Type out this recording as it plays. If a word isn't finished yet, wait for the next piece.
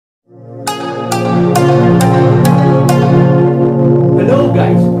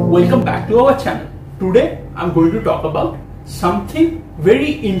to our channel. Today I'm going to talk about something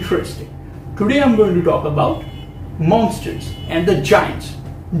very interesting. Today I'm going to talk about monsters and the giants.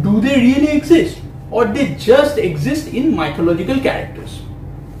 Do they really exist or they just exist in mythological characters?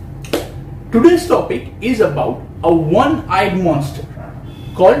 Today's topic is about a one-eyed monster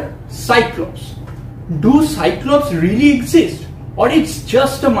called Cyclops. Do Cyclops really exist or it's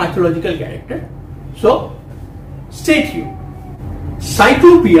just a mythological character? So stay tuned.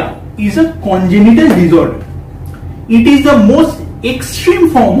 Cyclopia is a congenital disorder. It is the most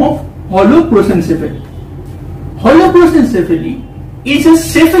extreme form of holoprosencephaly. Holoprosencephaly is a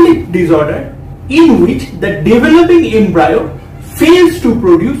cephalic disorder in which the developing embryo fails to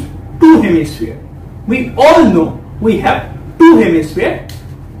produce two hemispheres. We all know we have two hemispheres.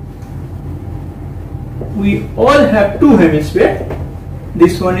 We all have two hemispheres.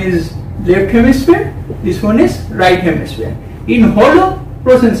 This one is left hemisphere, this one is right hemisphere. In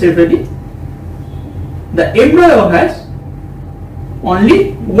holoprosencephaly, the embryo has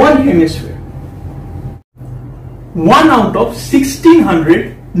only one hemisphere. 1 out of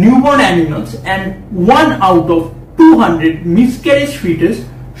 1600 newborn animals and 1 out of 200 miscarried fetus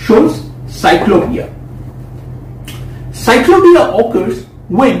shows cyclopia. Cyclopia occurs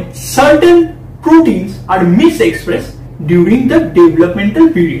when certain proteins are misexpressed during the developmental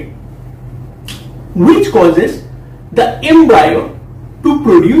period, which causes the embryo to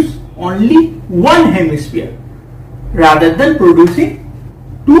produce only one hemisphere rather than producing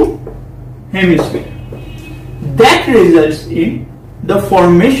two hemispheres. That results in the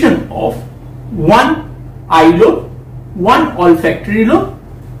formation of one eye lobe, one olfactory lobe,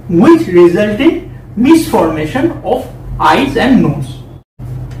 which result in misformation of eyes and nose.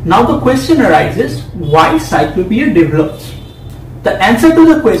 Now the question arises, why cyclopia develops? The answer to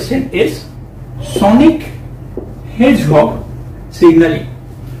the question is sonic hedgehog signaling.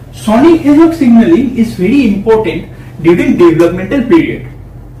 Sonic hedgehog signaling is very important during developmental period.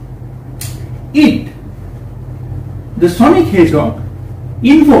 The sonic hedgehog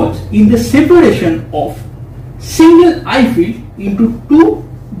involves in the separation of single eye field into two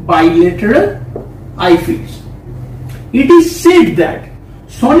bilateral eye fields. It is said that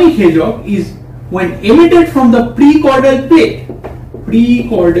sonic hedgehog is when emitted from the precaudal plate,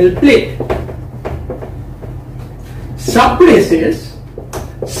 suppresses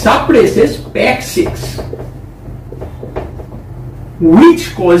PAC6,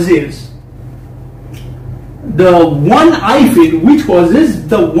 which causes the one eye field,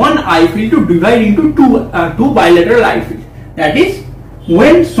 to divide into two bilateral eye fields. That is,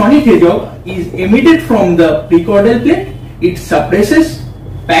 when sonic hedgehog is emitted from the precaudal plate, it suppresses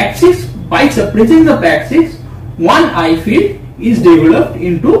PAC6. By suppressing the PAC6, one eye field is developed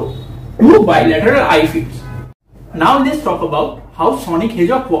into two bilateral eye fields. Now let's talk about how sonic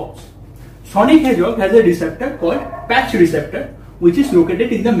hedgehog works. Sonic hedgehog has a receptor called patch receptor, which is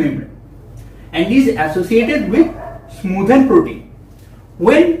located in the membrane and is associated with smoothen protein.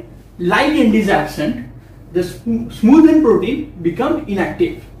 When ligand is absent, the smoothen protein becomes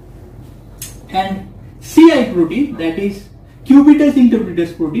inactive, and CI protein, that is cubitus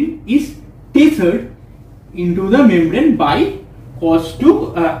interpretus protein, is tethered into the membrane by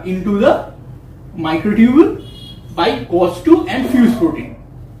cos2 into the microtubule by cos2 and fuse protein.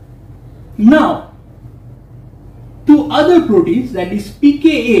 Now, two other proteins, that is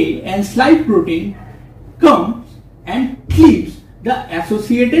pKa and slide protein, comes and cleaves the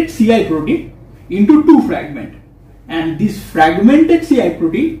associated CI protein into two fragments, and this fragmented CI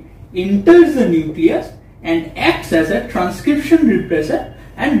protein enters the nucleus and acts as a transcription repressor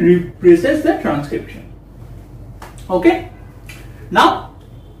and represses the transcription. Okay? Now,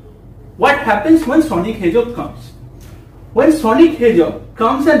 what happens when sonic hedgehog comes? When sonic hedgehog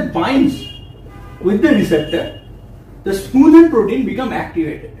comes and binds with the receptor, the smoothen protein becomes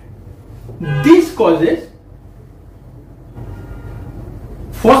activated. This causes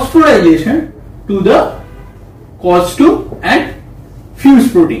phosphorylation to the cos2 and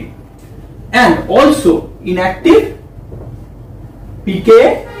fuse protein, and also inactive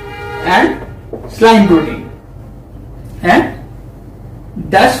pKa and slime protein, and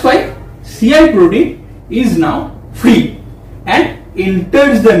that's why CI protein is now free and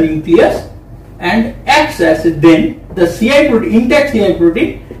enters the nucleus and acts as then the CI protein, intact CI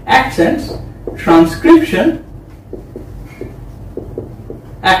protein acts as transcription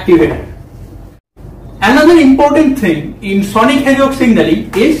activator. Another important thing in sonic hedgehog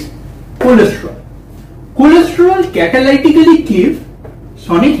signaling is cholesterol. Cholesterol catalytically cleaves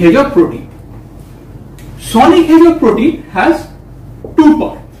sonic hedgehog protein. Sonic hedgehog protein has two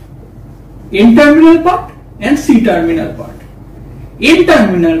parts, N-terminal part and C-terminal part.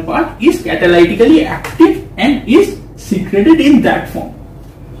 N-terminal part is catalytically active and is secreted in that form.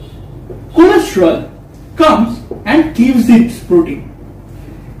 Cholesterol comes and cleaves its protein.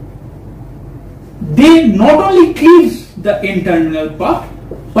 They not only cleaves the N-terminal part,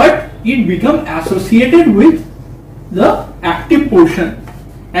 but it becomes associated with the active portion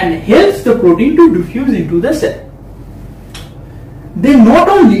and helps the protein to diffuse into the cell. They not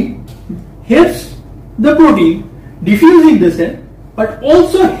only helps the protein diffuse in the cell, but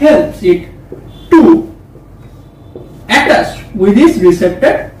also helps it to attach with its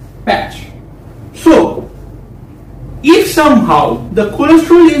receptor patch. So, if somehow the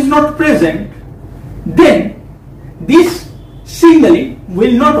cholesterol is not present, then this signaling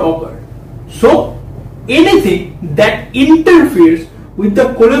will not occur. So, anything that interferes with the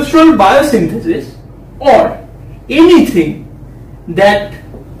cholesterol biosynthesis or anything that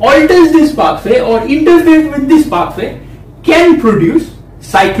alters this pathway or interferes with this pathway can produce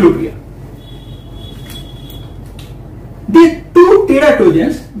cyclopia. The two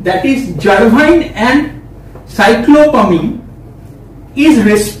teratogens, that is gervine and cyclopamine, is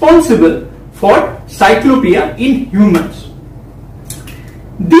responsible for cyclopia in humans.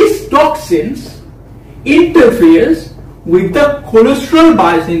 These toxins interferes with the cholesterol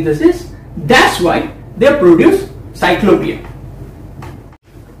biosynthesis. That's why they produce cyclopia.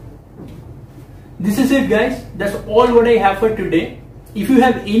 This is it, guys. That's all what I have for today. If you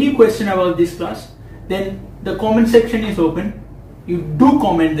have any question about this class, then the comment section is open. You do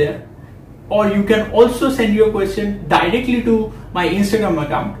comment there, or you can also send your question directly to my Instagram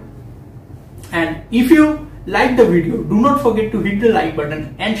account. And if you like the video, do not forget to hit the like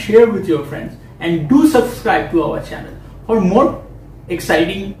button and share with your friends, and do subscribe to our channel for more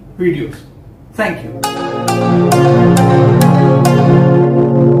exciting videos. Thank you.